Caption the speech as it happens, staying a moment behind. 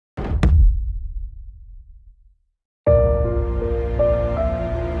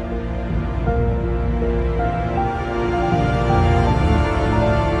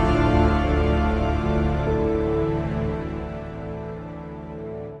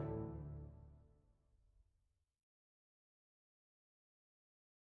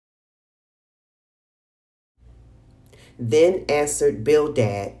Then answered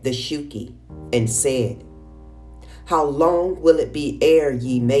Bildad the Shuki, and said, How long will it be ere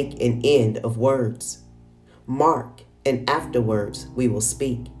ye make an end of words? Mark, and afterwards we will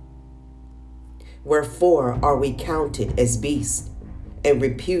speak. Wherefore are we counted as beasts, and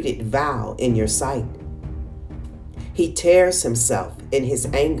reputed vile in your sight? He tears himself in his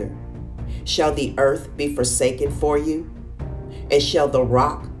anger. Shall the earth be forsaken for you? And shall the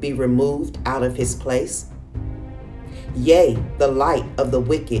rock be removed out of his place? Yea, the light of the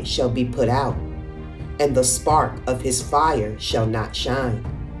wicked shall be put out, and the spark of his fire shall not shine.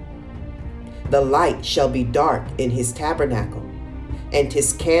 The light shall be dark in his tabernacle, and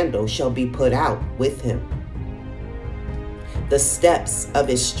his candle shall be put out with him. The steps of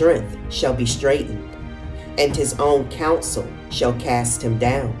his strength shall be straightened, and his own counsel shall cast him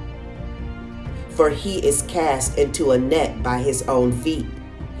down. For he is cast into a net by his own feet,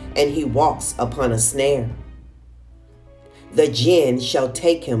 and he walks upon a snare. The gin shall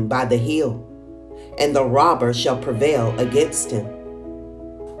take him by the heel, and the robber shall prevail against him.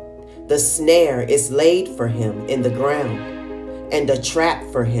 The snare is laid for him in the ground, and a trap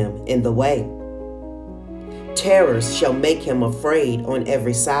for him in the way. Terrors shall make him afraid on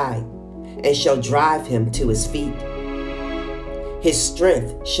every side, and shall drive him to his feet. His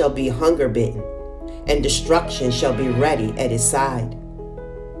strength shall be hunger bitten, and destruction shall be ready at his side.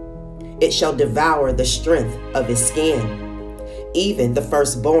 It shall devour the strength of his skin. Even the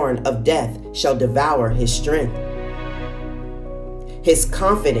firstborn of death shall devour his strength. His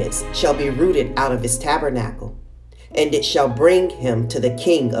confidence shall be rooted out of his tabernacle, and it shall bring him to the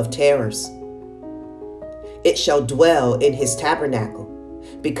king of terrors. It shall dwell in his tabernacle,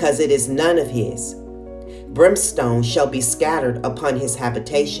 because it is none of his. Brimstone shall be scattered upon his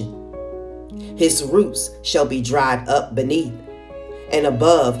habitation. His roots shall be dried up beneath, and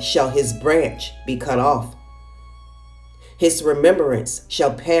above shall his branch be cut off. His remembrance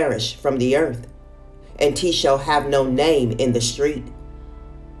shall perish from the earth, and he shall have no name in the street.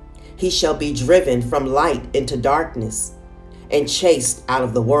 He shall be driven from light into darkness, and chased out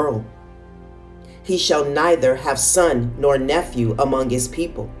of the world. He shall neither have son nor nephew among his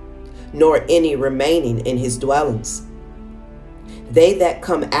people, nor any remaining in his dwellings. They that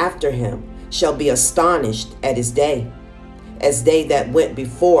come after him shall be astonished at his day, as they that went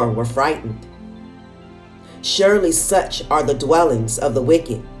before were frightened. Surely such are the dwellings of the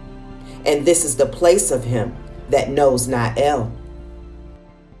wicked, and this is the place of him that knows not El.